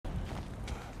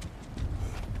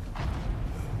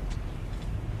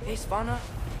Hey, Svana,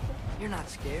 you're not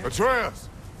scared. Atreus!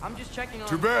 I'm just checking on...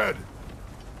 To bed!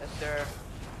 Yes, sir.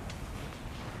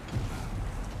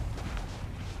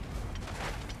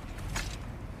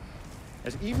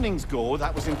 As evenings go,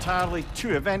 that was entirely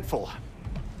too eventful.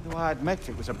 Though I admit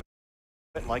it was a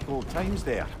bit like old times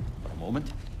there, for a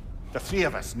moment. The three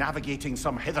of us navigating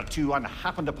some hitherto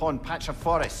unhappened-upon patch of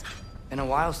forest. Been a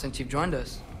while since you've joined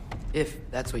us.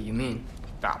 If that's what you mean.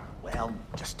 Ah, well,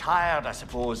 just tired, I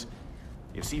suppose.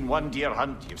 You've seen one deer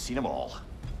hunt, you've seen them all.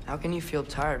 How can you feel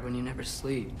tired when you never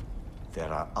sleep? There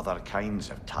are other kinds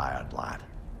of tired, lad.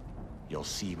 You'll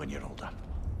see when you're older.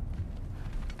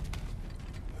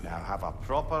 Now have a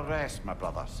proper rest, my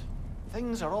brothers.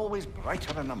 Things are always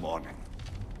brighter in the morning.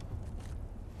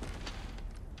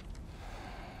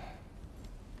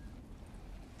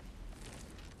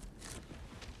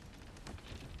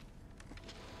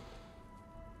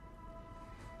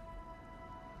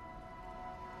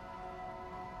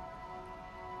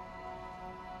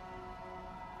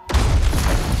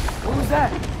 What was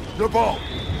that? The ball!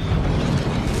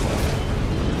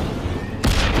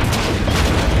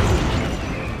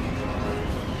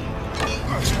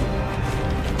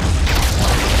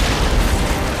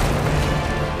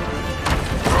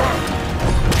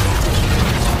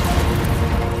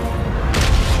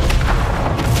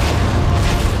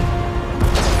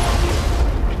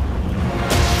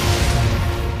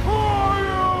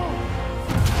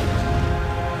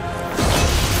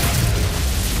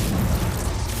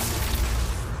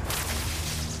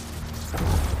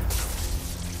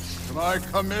 Can I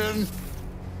come in?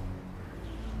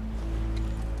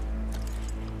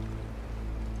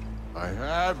 I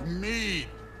have mead.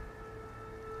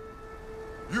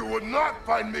 You would not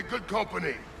find me good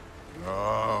company.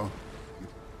 No.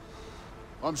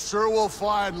 I'm sure we'll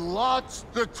find lots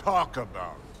to talk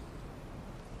about.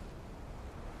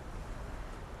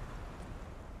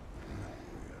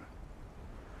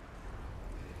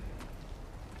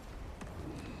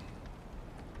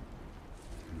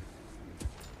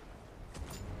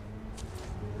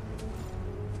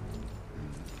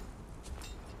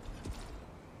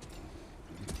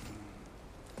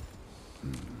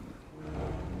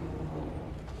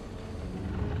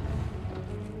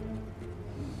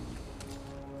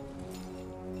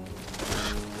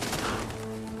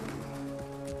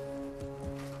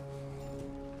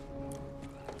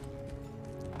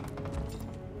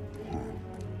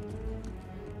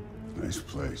 Nice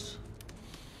place.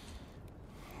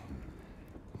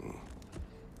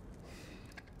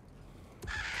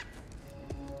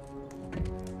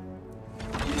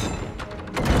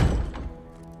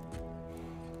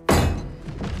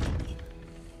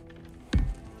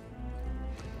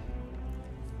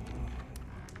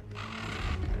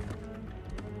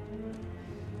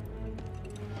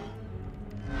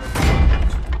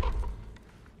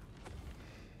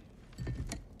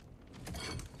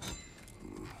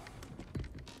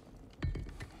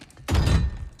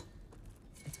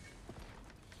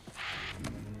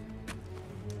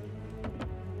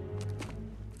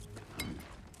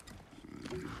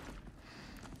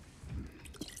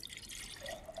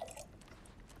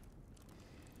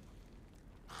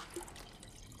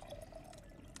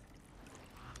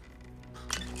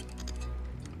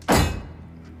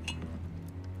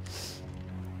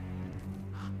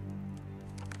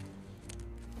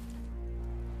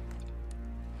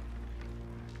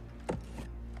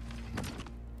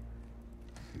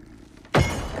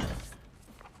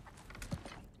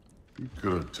 You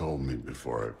could have told me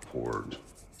before I poured.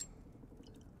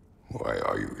 Why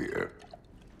are you here?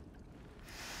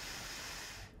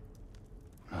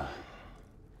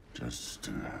 Just,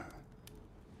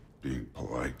 being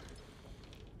polite.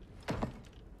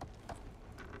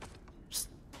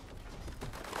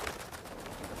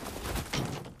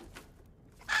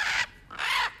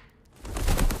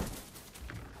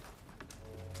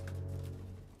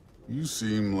 You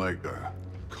seem like a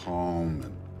calm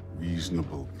and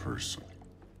reasonable person.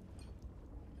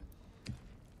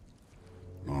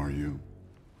 Are you?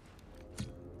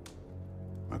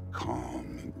 A calm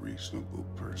and reasonable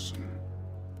person.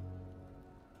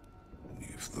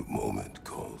 If the moment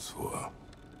calls for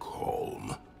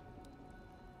calm.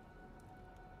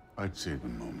 I'd say the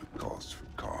moment calls for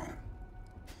calm.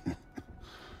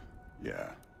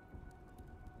 Yeah.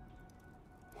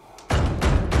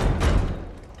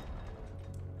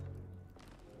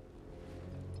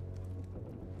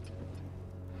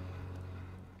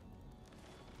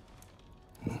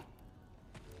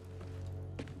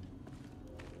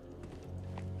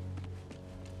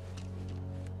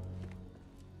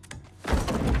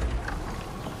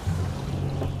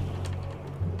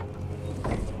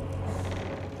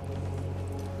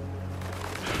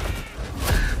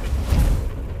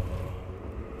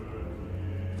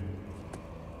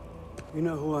 You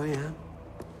know who I am?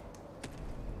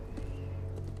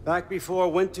 Back before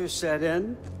winter set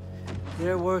in,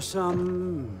 there were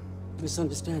some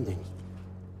misunderstandings.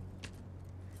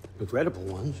 Regrettable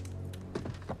ones.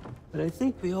 But I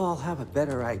think we all have a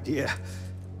better idea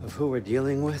of who we're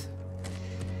dealing with.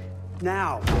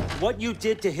 Now, what you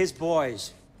did to his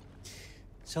boys.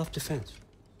 Self-defense.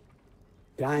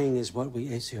 Dying is what we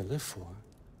Aesir live for.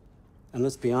 And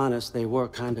let's be honest, they were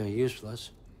kinda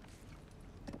useless.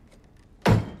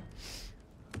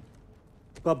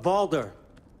 But Baldur,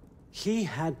 he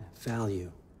had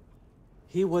value.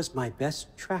 He was my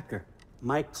best tracker,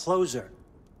 my closer.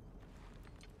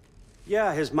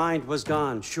 Yeah, his mind was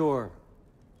gone, sure.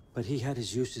 But he had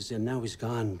his uses, and now he's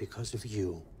gone because of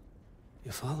you.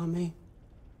 You follow me?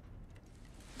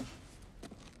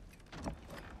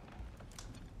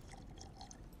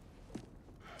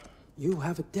 You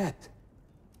have a debt.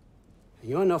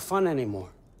 You're no fun anymore.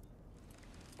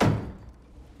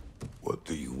 What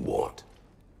do you want?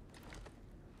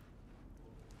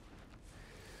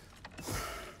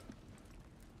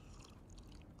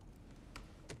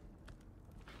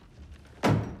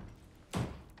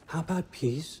 How about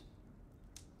peace?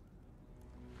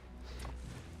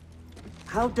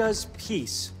 How does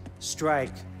peace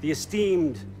strike the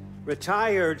esteemed,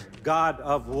 retired god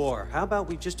of war? How about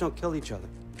we just don't kill each other?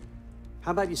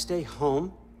 How about you stay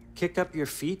home, kick up your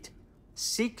feet,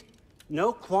 seek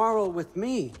no quarrel with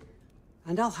me,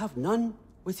 and I'll have none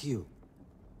with you.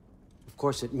 Of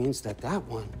course, it means that that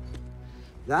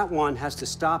one has to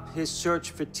stop his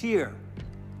search for Tyr.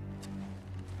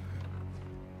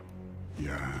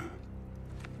 Yeah.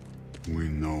 We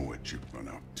know what you've been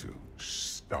up to.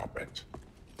 Stop it.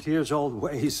 Tyr's old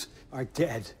ways are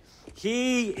dead.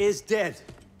 He is dead.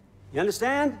 You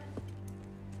understand?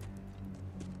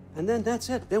 And then that's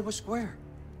it. Then we're square.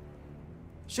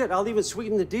 Shit, I'll even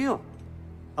sweeten the deal.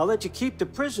 I'll let you keep the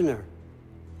prisoner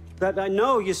that I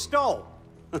know you stole.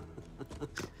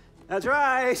 That's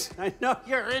right. I know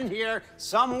you're in here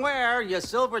somewhere, you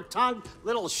silver-tongued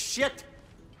little shit.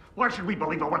 Why should we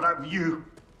believe a word out of you?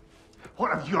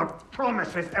 What have your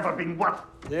promises ever been worth?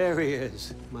 There he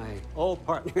is, my old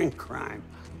partner in crime.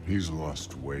 He's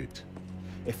lost weight.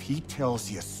 If he tells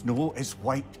you snow is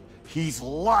white, he's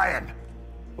lying.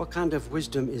 What kind of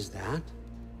wisdom is that?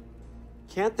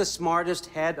 Can't the smartest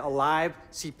head alive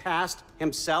see past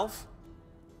himself?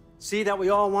 See that we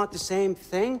all want the same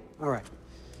thing? All right.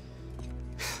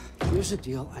 Here's a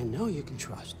deal I know you can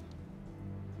trust.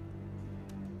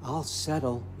 I'll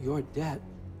settle your debt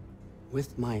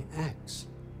with my ex.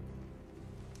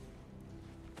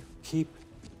 Keep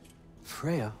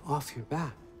Freya off your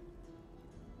back.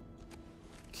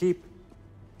 Keep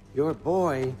your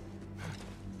boy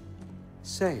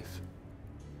safe.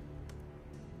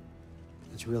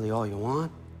 That's really all you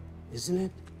want, isn't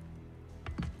it?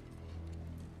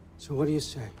 So what do you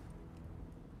say?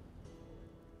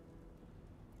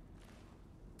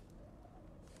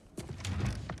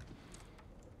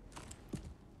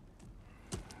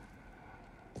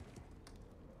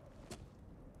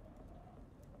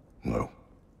 No.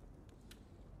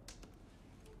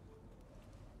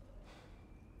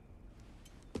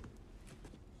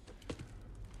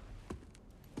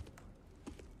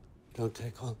 Don't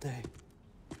take all day.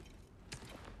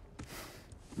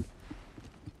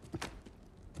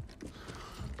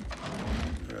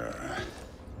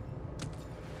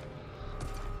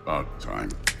 About time.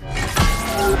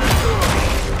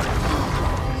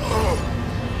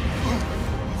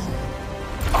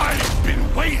 I've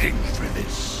been waiting for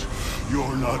this.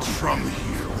 You're not from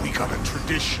here. We got a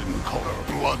tradition called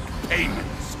blood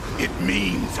payments. It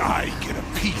means I get a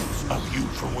piece of you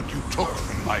for what you took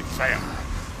from my family.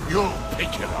 You'll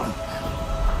pick it up.